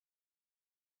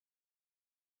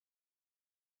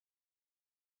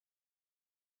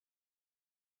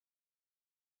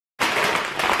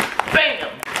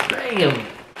Bam!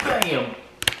 Bam!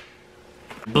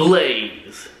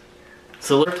 Blaze.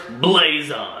 So let's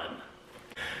blaze on.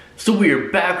 So we are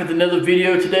back with another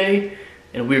video today,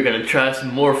 and we're gonna try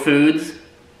some more foods,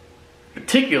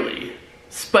 particularly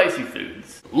spicy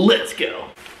foods. Let's go.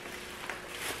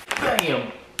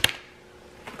 Bam!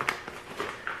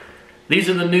 These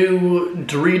are the new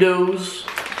Doritos.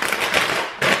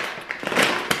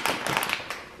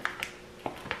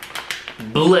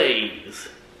 Blaze.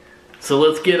 So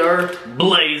let's get our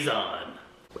blaze on.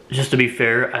 Just to be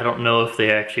fair, I don't know if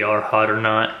they actually are hot or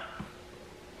not.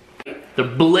 They're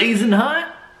blazing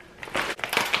hot.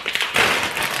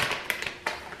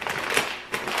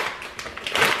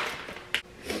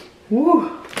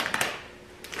 Woo.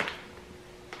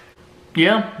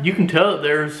 Yeah, you can tell that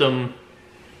there's some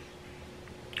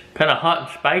kind of hot and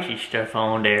spicy stuff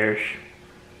on there.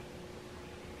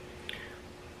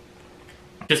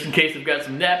 Just in case I've got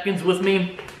some napkins with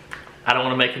me, I don't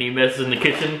want to make any messes in the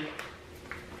kitchen.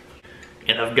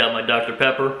 And I've got my Dr.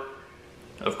 Pepper,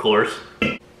 of course.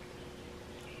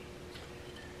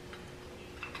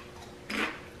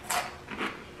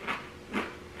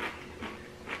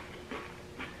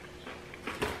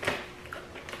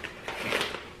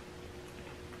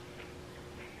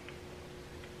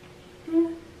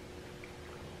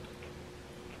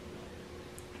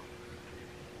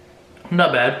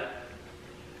 Not bad.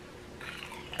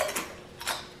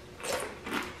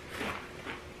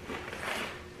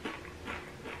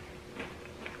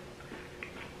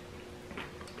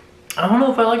 I don't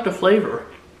know if I like the flavor,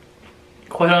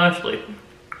 quite honestly.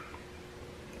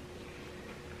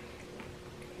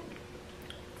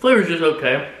 Flavor's just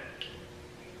okay.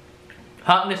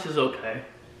 Hotness is okay.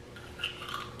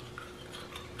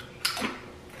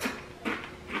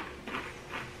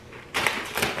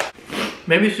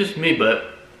 Maybe it's just me,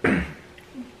 but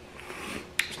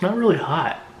it's not really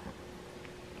hot.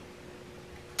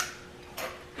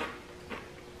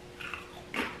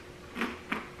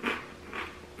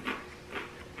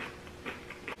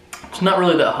 It's not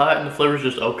really that hot, and the flavor's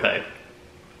just okay.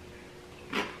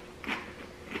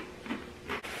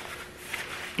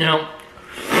 You know,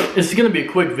 it's gonna be a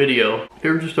quick video.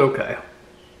 They're just okay.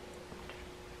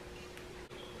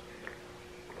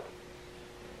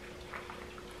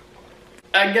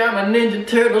 I got my Ninja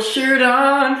Turtle shirt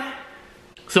on.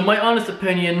 So my honest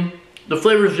opinion, the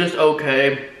flavor is just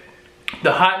okay.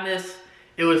 The hotness,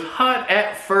 it was hot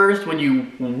at first when you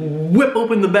whip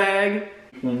open the bag.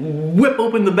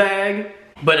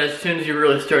 But as soon as you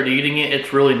really start eating it,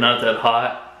 it's really not that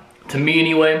hot. To me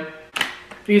anyway.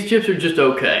 These chips are just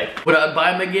okay. Would I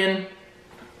buy them again?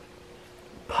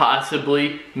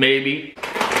 Possibly, maybe.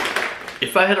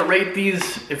 If I had to rate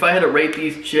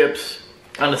these chips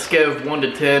on a scale of 1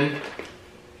 to 10,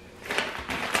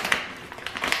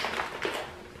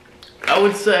 I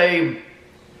would say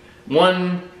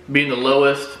 1 being the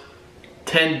lowest,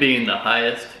 10 being the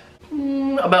highest.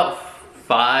 About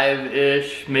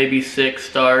 5-ish, maybe 6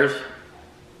 stars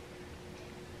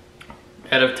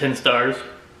out of 10 stars.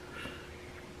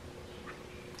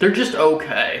 They're just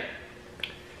okay.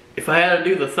 If I had to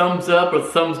do the thumbs up or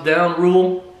thumbs down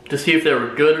rule to see if they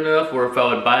were good enough or if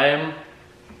I would buy them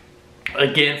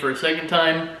again for a second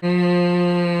time,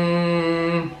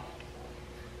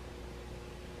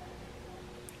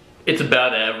 it's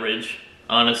about average,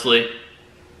 honestly.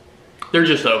 They're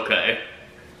just okay.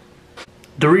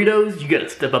 Doritos, you gotta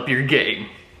step up your game.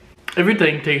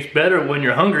 Everything tastes better when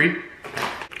you're hungry.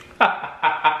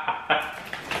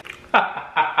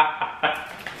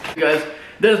 Guys,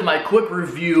 that is my quick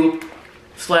review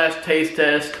 / taste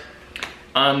test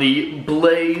on the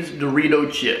Blaze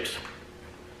Dorito chips.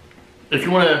 If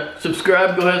you want to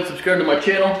subscribe, go ahead and subscribe to my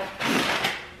channel.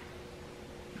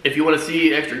 If you want to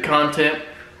see extra content,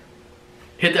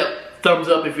 hit that thumbs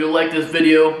up if you like this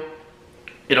video.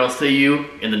 And I'll see you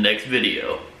in the next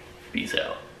video. Peace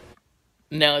out.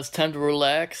 Now it's time to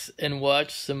relax and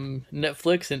watch some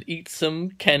Netflix and eat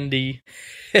some candy.